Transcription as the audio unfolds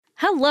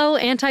Hello,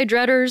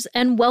 Anti-Dreaders,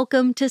 and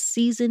welcome to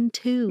Season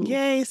 2.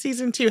 Yay,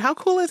 Season 2. How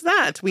cool is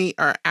that? We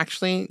are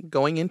actually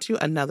going into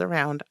another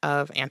round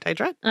of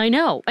Anti-Dread. I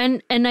know.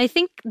 And I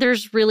think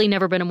there's really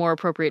never been a more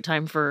appropriate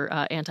time for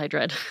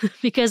Anti-Dread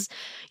because,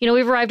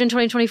 we've arrived in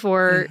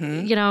 2024.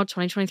 Mm-hmm.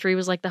 2023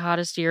 was like the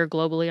hottest year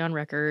globally on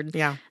record.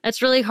 Yeah.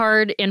 It's really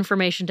hard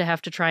information to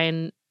have to try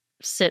and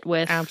sit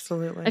with.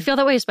 Absolutely. I feel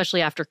that way,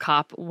 especially after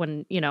COP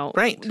when,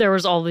 Right. there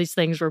was all these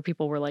things where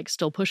people were like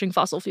still pushing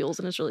fossil fuels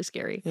and it's really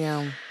scary.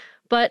 Yeah.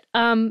 But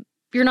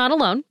you're not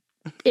alone.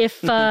 If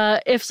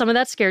some of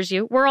that scares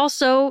you, we're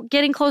also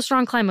getting closer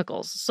on climate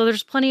goals. So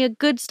there's plenty of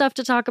good stuff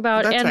to talk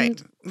about. That's and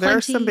right. There are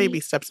some baby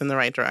steps in the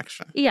right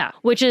direction. Yeah,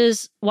 which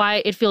is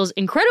why it feels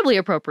incredibly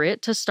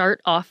appropriate to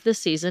start off this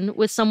season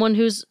with someone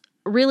who's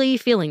really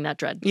feeling that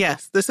dread.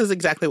 Yes, this is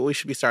exactly what we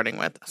should be starting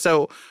with.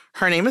 So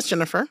her name is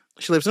Jennifer.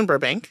 She lives in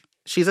Burbank.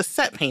 She's a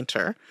set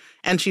painter,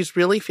 and she's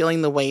really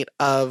feeling the weight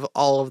of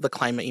all of the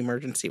climate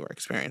emergency we're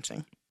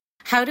experiencing.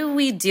 How do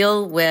we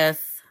deal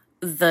with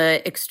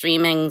the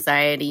extreme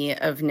anxiety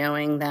of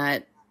knowing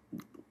that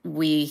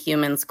we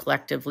humans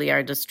collectively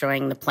are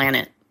destroying the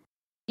planet?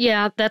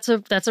 Yeah, that's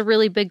a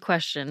really big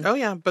question. Oh,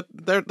 yeah, but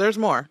there's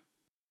more.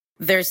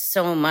 There's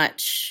so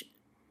much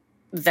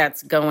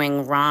that's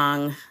going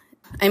wrong.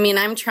 I mean,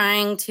 I'm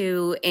trying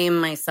to aim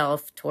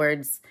myself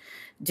towards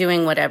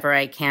doing whatever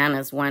I can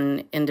as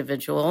one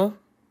individual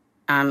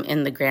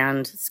in the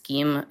grand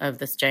scheme of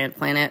this giant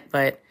planet,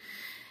 but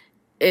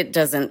it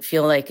doesn't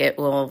feel like it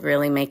will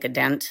really make a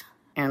dent.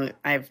 And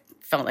I've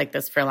felt like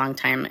this for a long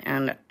time.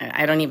 And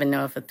I don't even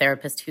know if a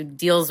therapist who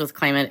deals with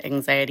climate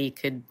anxiety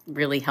could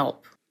really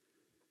help.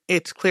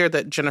 It's clear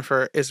that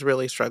Jennifer is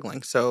really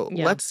struggling. So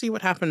Yeah. Let's see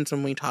what happens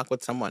when we talk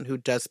with someone who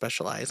does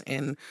specialize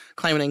in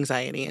climate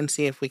anxiety and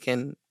see if we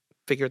can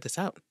figure this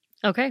out.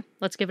 Okay,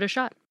 let's give it a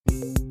shot.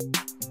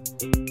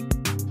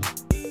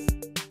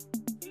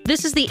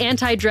 This is the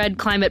Anti-Dread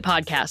Climate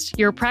Podcast,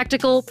 your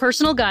practical,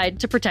 personal guide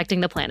to protecting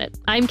the planet.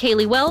 I'm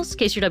Kaylee Wells,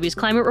 KCRW's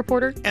climate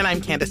reporter. And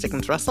I'm Candace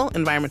Dickens-Russell,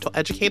 environmental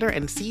educator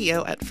and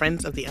CEO at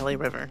Friends of the LA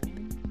River.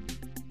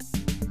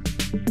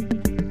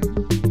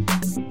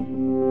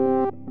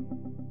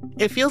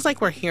 It feels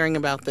like we're hearing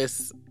about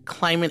this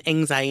climate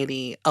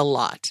anxiety a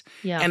lot.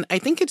 Yeah. And I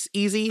think it's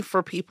easy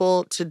for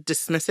people to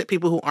dismiss it,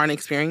 people who aren't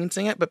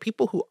experiencing it, but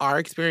people who are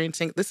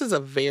experiencing, this is a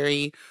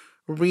very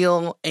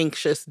real,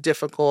 anxious,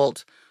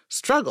 difficult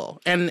struggle.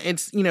 And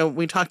it's,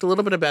 we talked a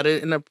little bit about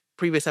it in a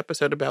previous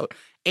episode about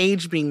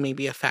age being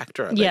maybe a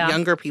factor of it.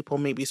 Younger people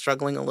may be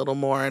struggling a little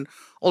more and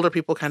older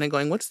people kind of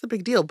going, what's the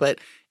big deal? But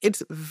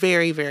it's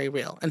very, very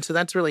real. And so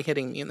that's really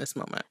hitting me in this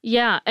moment.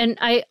 Yeah. And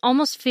I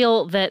almost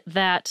feel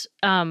that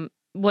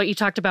what you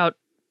talked about,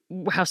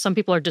 how some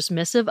people are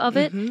dismissive of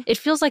it, it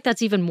feels like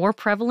that's even more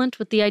prevalent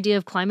with the idea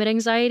of climate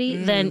anxiety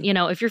than,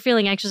 if you're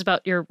feeling anxious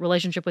about your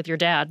relationship with your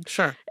dad.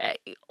 Sure.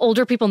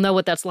 Older people know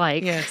what that's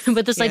like. Yes.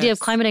 But this idea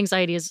of climate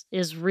anxiety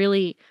is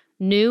really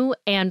new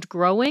and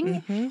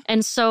growing.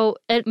 And so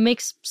it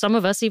makes some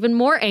of us even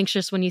more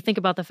anxious when you think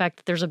about the fact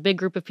that there's a big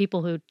group of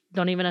people who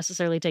don't even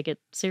necessarily take it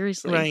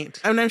seriously. Right.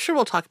 And I'm sure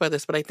we'll talk about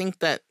this, but I think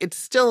that it's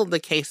still the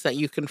case that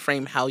you can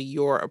frame how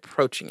you're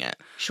approaching it.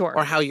 Sure.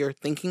 Or how you're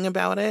thinking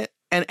about it.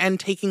 And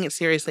taking it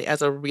seriously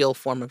as a real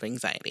form of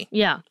anxiety.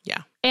 Yeah.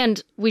 Yeah.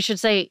 And we should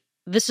say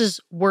this is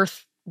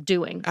worth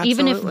doing. Absolutely.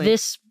 Even if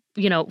this,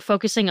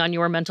 focusing on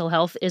your mental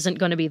health isn't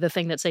going to be the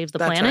thing that saves the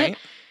planet, right.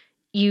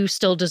 You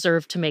still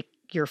deserve to make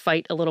your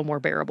fight a little more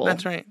bearable.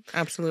 That's right.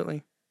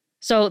 Absolutely.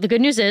 So the good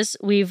news is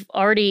we've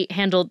already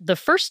handled the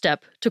first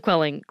step to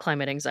quelling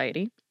climate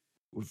anxiety.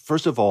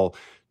 First of all,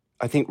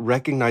 I think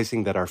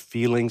recognizing that our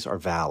feelings are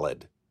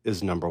valid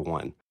is number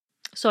one.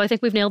 So I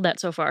think we've nailed that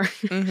so far.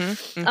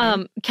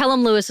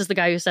 Kellum Lewis is the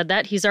guy who said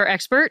that. He's our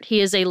expert. He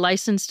is a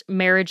licensed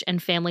marriage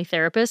and family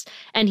therapist,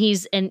 and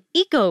he's an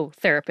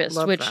eco-therapist,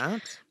 Love which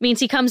that. means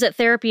he comes at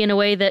therapy in a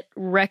way that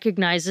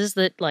recognizes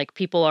that,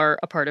 people are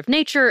a part of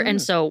nature,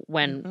 and so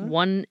when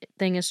one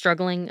thing is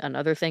struggling,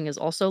 another thing is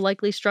also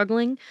likely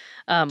struggling.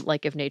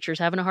 If nature's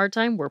having a hard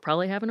time, we're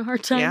probably having a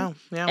hard time.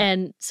 Yeah.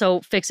 And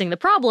so fixing the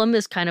problem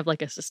is kind of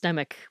like a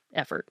systemic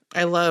effort.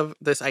 I love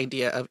this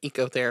idea of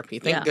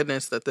ecotherapy. Thank Yeah.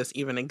 goodness that this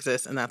even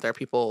exists and that there are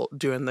people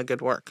doing the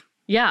good work.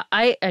 Yeah,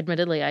 I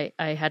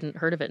hadn't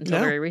heard of it until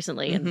very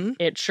recently, and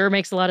it sure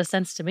makes a lot of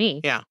sense to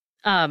me. Yeah.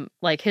 One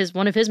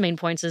of his main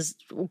points is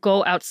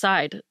go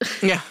outside.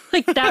 Yeah.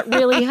 That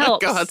really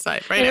helps. Go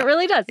outside, right? And now. it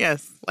really does.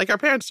 Yes, like our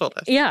parents told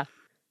us. Yeah.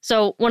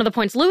 So one of the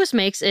points Lewis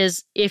makes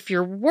is if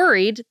you're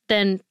worried,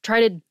 then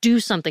try to do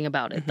something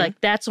about it.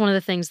 That's one of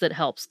the things that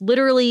helps.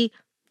 Literally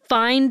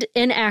find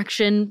an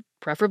action,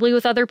 preferably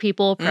with other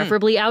people,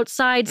 preferably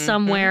outside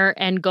somewhere,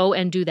 and go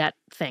and do that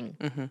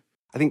thing.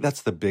 I think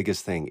that's the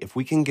biggest thing. If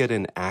we can get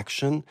in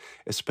action,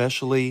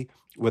 especially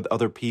with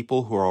other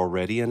people who are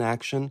already in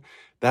action,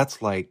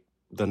 that's like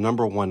the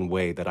number one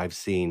way that I've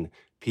seen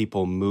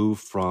people move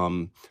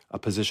from a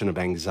position of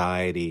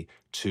anxiety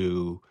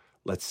to,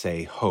 let's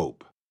say,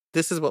 hope.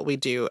 This is what we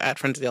do at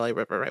Friends of the LA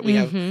River, right? We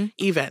have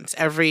events.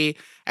 Every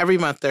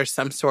month there's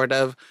some sort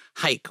of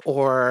hike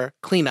or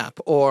cleanup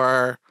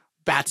or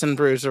Bats and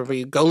Brews, or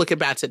we go look at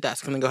bats at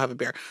dusk and then go have a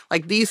beer.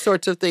 Like these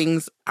sorts of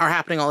things are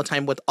happening all the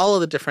time with all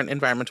of the different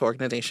environmental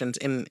organizations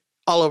in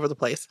all over the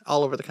place,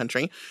 all over the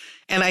country.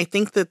 And I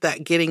think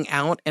that getting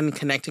out and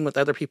connecting with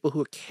other people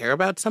who care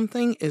about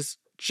something is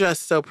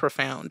just so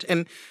profound.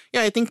 And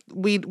yeah, I think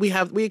we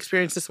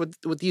experience this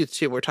with youth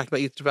too. We're talking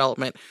about youth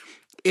development.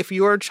 If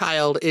your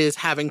child is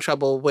having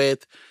trouble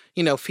with,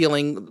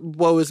 feeling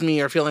woe is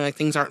me or feeling like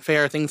things aren't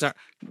fair,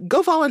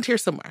 go volunteer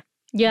somewhere.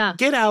 Yeah.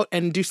 Get out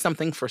and do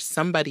something for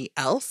somebody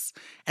else.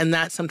 And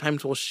that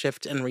sometimes will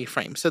shift and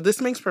reframe. So this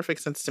makes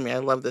perfect sense to me. I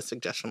love this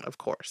suggestion, of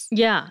course.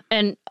 Yeah.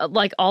 And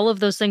like all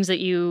of those things that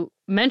you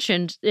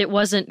mentioned, it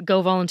wasn't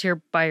go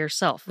volunteer by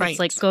yourself. Right. It's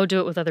like go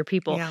do it with other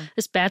people. Yeah.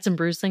 This Bats and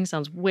Brews thing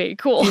sounds way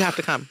cool. You have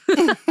to come.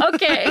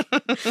 Okay.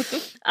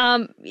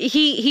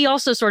 He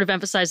also sort of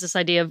emphasized this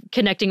idea of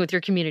connecting with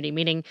your community,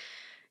 meaning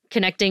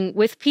connecting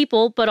with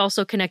people, but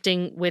also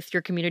connecting with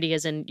your community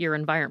as in your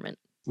environment.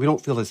 We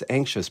don't feel as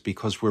anxious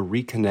because we're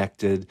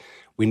reconnected.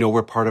 We know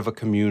we're part of a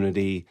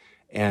community,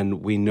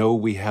 and we know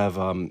we have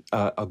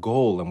a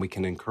goal, and we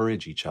can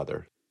encourage each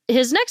other.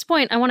 His next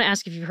point, I want to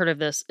ask if you've heard of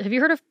this. Have you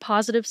heard of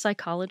positive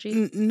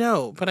psychology?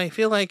 No, but I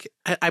feel like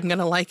I'm going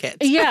to like it.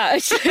 Yeah,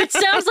 it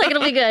sounds like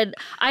it'll be good.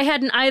 I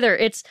hadn't either.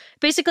 It's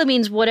basically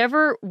means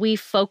whatever we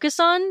focus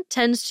on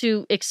tends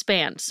to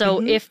expand.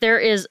 So if there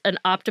is an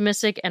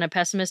optimistic and a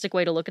pessimistic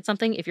way to look at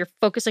something, if you're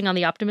focusing on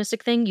the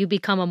optimistic thing, you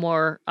become a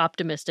more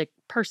optimistic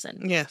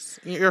person.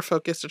 Yes, your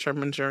focus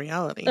determines your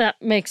reality. That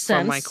makes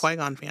sense. For my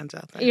Qui-Gon fans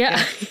out there.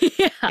 Yeah.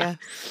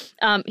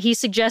 Yeah. He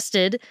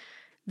suggested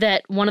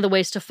that one of the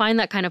ways to find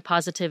that kind of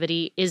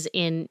positivity is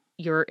in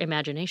your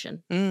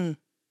imagination.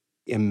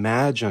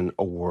 Imagine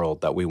a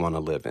world that we want to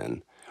live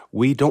in.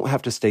 We don't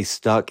have to stay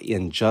stuck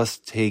in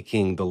just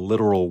taking the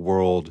literal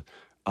world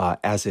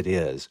as it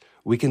is.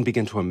 We can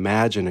begin to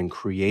imagine and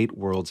create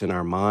worlds in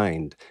our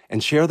mind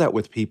and share that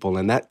with people,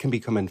 and that can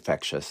become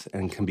infectious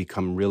and can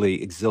become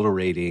really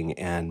exhilarating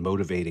and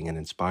motivating and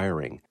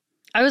inspiring.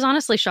 I was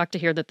honestly shocked to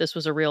hear that this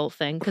was a real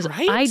thing because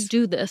Right? I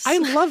do this. I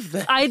love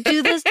this. I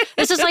do this.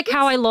 This is like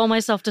how I lull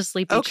myself to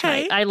sleep each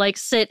Okay. night. I like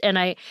sit and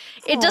it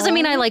doesn't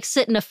mean I like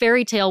sit in a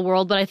fairy tale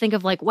world, but I think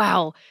of like,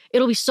 wow,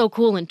 it'll be so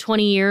cool in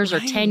 20 years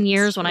or 10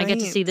 years when I get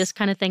to see this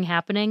kind of thing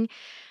happening.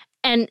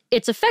 And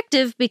it's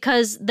effective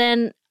because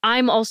then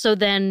I'm also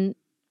then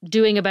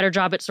doing a better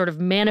job at sort of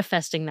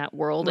manifesting that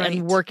world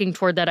and working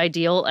toward that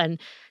ideal and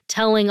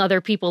telling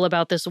other people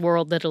about this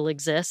world that'll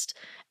exist.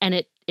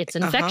 And it's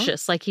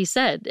infectious, like he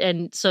said.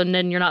 And so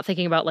then you're not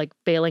thinking about like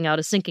bailing out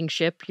a sinking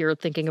ship. You're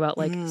thinking about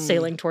like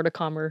sailing toward a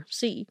calmer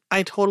sea.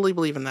 I totally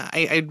believe in that.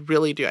 I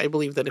really do. I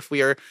believe that if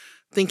we are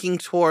thinking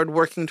toward,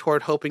 working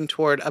toward, hoping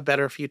toward a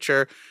better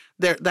future,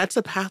 that's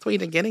a pathway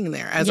to getting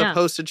there, as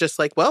opposed to just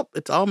like, well,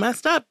 it's all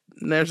messed up.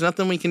 There's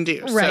nothing we can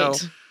do. Right.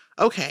 So,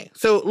 okay.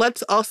 So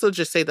let's also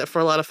just say that for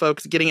a lot of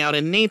folks, getting out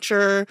in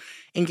nature,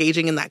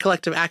 engaging in that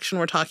collective action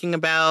we're talking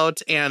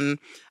about, and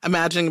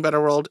imagining a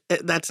better world,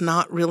 that's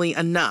not really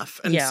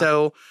enough. And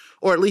so,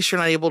 or at least you're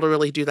not able to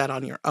really do that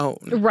on your own.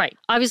 Right.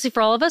 Obviously,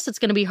 for all of us, it's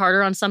going to be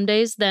harder on some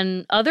days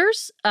than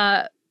others.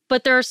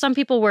 But there are some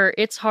people where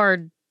it's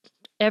hard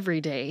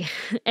every day.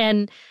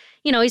 And,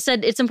 he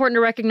said it's important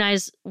to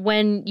recognize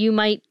when you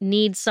might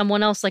need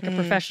someone else, like a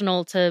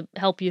professional, to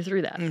help you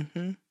through that.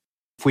 Mm-hmm.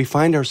 If we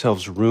find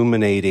ourselves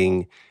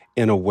ruminating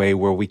in a way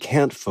where we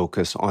can't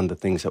focus on the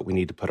things that we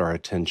need to put our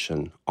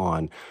attention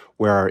on,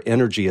 where our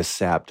energy is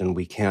sapped and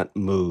we can't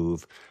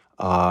move,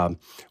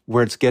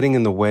 where it's getting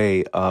in the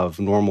way of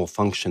normal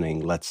functioning,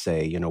 let's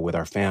say, with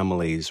our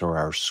families or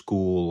our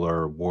school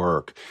or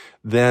work,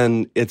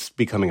 then it's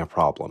becoming a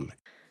problem.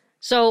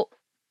 So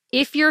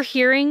if you're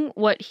hearing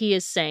what he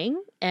is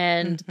saying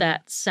and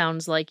that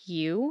sounds like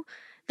you,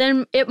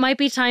 then it might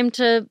be time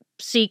to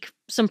seek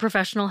some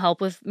professional help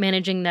with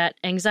managing that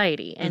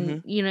anxiety.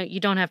 And, you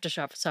don't have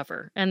to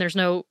suffer. And there's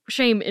no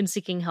shame in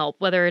seeking help,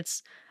 whether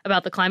it's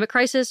about the climate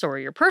crisis or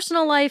your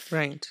personal life.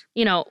 Right.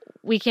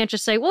 We can't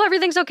just say, well,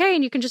 everything's okay.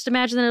 And you can just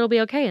imagine that it'll be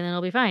okay and then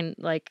it'll be fine.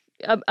 Like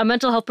a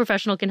mental health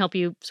professional can help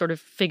you sort of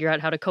figure out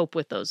how to cope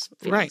with those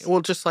feelings. Right.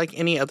 Well, just like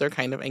any other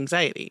kind of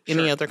anxiety,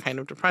 any other kind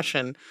of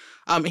depression.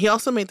 He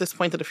also made this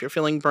point that if you're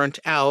feeling burnt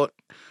out,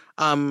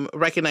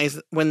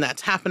 recognize when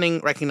that's happening,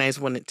 recognize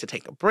when to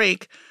take a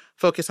break,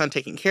 focus on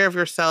taking care of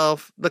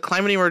yourself. The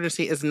climate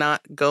emergency is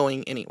not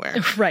going anywhere.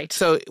 Right.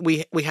 So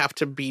we have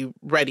to be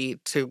ready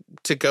to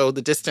go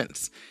the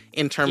distance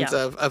in terms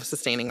of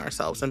sustaining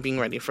ourselves and being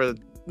ready for,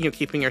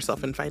 keeping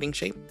yourself in fighting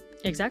shape.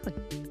 Exactly.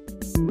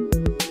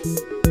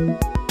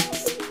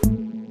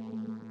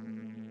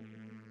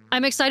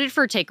 I'm excited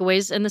for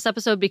takeaways in this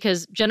episode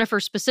because Jennifer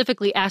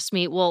specifically asked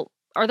me, well,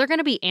 are there going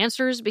to be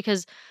answers?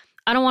 Because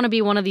I don't want to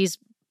be one of these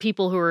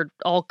people who are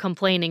all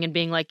complaining and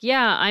being like,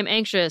 yeah, I'm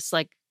anxious.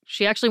 Like,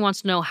 she actually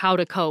wants to know how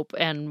to cope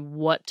and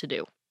what to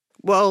do.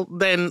 Well,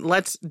 then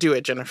let's do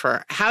it,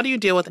 Jennifer. How do you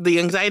deal with the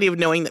anxiety of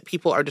knowing that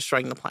people are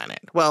destroying the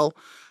planet? Well,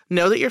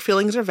 know that your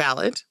feelings are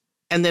valid,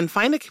 and then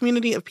find a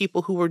community of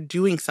people who are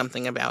doing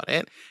something about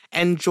it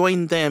and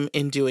join them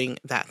in doing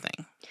that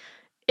thing.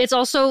 It's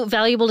also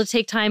valuable to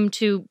take time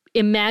to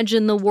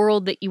imagine the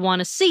world that you want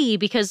to see,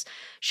 because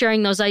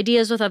sharing those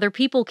ideas with other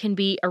people can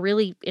be a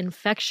really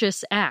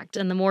infectious act.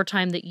 And the more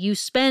time that you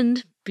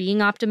spend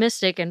being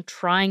optimistic and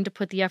trying to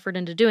put the effort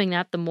into doing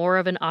that, the more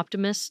of an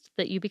optimist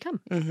that you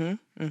become. And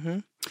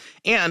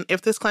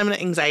if this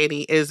climate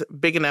anxiety is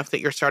big enough that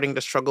you're starting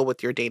to struggle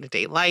with your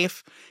day-to-day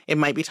life, it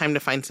might be time to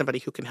find somebody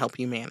who can help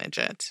you manage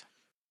it.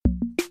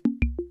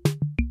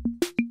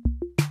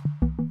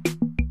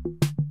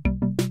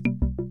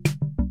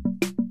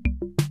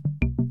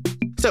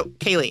 So,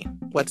 Kaylee,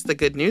 what's the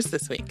good news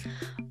this week?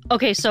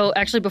 Okay, so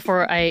actually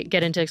before I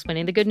get into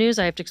explaining the good news,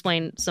 I have to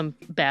explain some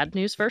bad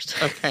news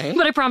first. Okay.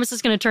 But I promise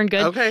it's going to turn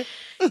good. Okay.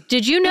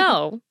 Did you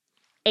know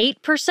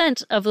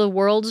 8% of the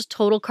world's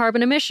total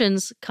carbon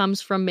emissions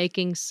comes from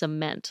making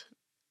cement?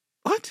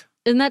 What?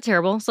 Isn't that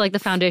terrible? It's like the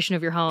foundation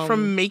of your home.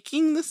 From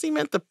making the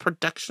cement, the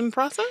production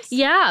process?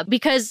 Yeah,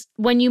 because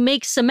when you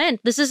make cement,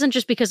 this isn't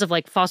just because of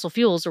like fossil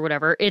fuels or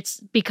whatever. It's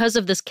because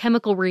of this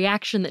chemical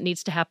reaction that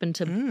needs to happen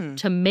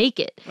to make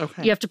it.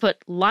 Okay. You have to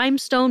put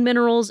limestone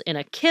minerals in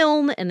a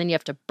kiln, and then you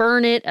have to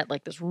burn it at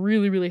like this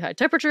really, really high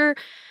temperature.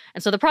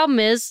 And so the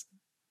problem is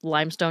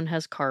limestone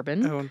has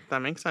carbon. Oh,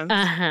 that makes sense.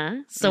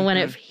 So when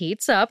it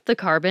heats up, the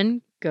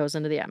carbon goes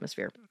into the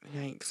atmosphere.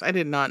 Yikes. I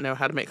did not know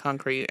how to make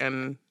concrete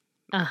and...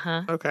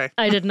 Okay.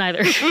 I didn't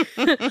either.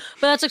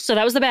 But so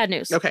that was the bad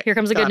news. Okay. Here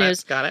comes the good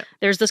news. Got it.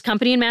 There's this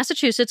company in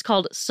Massachusetts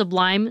called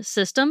Sublime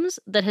Systems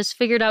that has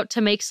figured out to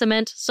make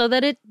cement so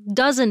that it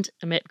doesn't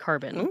emit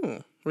carbon.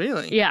 Ooh,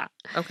 really? Yeah.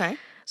 Okay.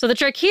 So the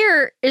trick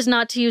here is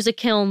not to use a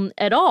kiln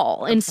at all.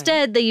 Okay.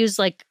 Instead, they use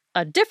like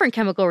a different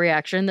chemical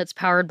reaction that's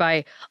powered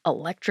by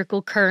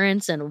electrical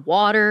currents and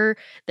water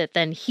that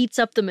then heats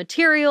up the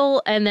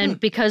material. And then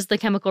because the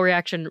chemical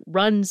reaction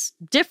runs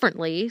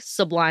differently,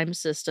 Sublime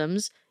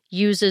Systems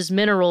uses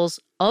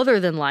minerals other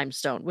than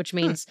limestone, which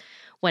means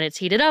when it's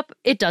heated up,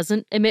 it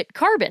doesn't emit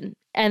carbon.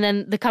 And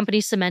then the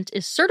company's cement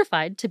is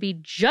certified to be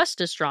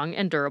just as strong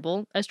and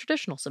durable as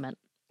traditional cement.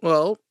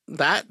 Well,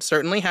 that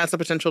certainly has the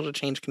potential to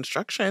change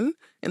construction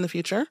in the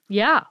future.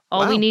 Yeah.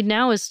 All we need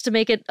now is to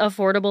make it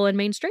affordable and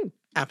mainstream.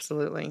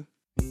 Absolutely.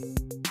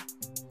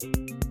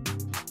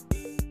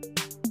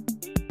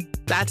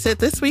 That's it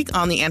this week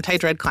on the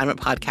Anti-Dread Climate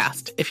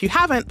Podcast. If you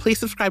haven't, please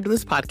subscribe to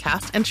this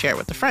podcast and share it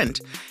with a friend.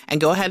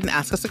 And go ahead and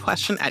ask us a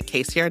question at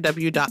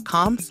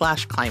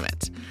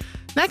kcrw.com/climate.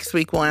 Next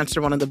week, we'll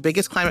answer one of the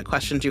biggest climate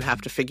questions you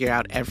have to figure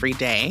out every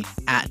day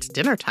at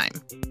dinner time.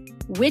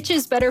 Which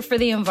is better for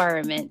the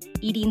environment,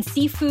 eating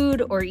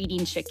seafood or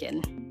eating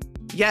chicken?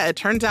 Yeah, it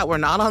turns out we're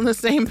not on the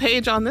same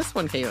page on this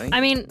one, Kaylee. I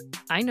mean,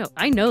 I know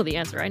the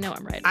answer. I know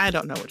I'm right. I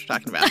don't know what you're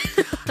talking about.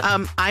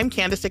 I'm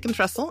Candace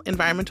Dickens-Russell,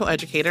 environmental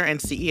educator and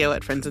CEO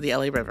at Friends of the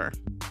LA River.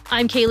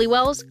 I'm Kaylee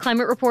Wells,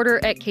 climate reporter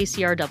at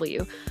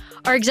KCRW.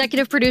 Our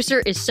executive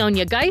producer is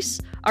Sonia Geis.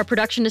 Our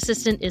production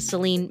assistant is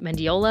Celine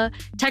Mendiola.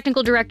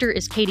 Technical director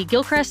is Katie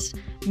Gilchrist.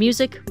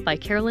 Music by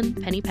Carolyn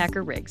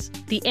Pennypacker Riggs.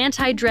 The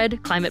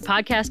Anti-Dread Climate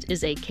Podcast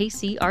is a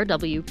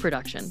KCRW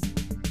production.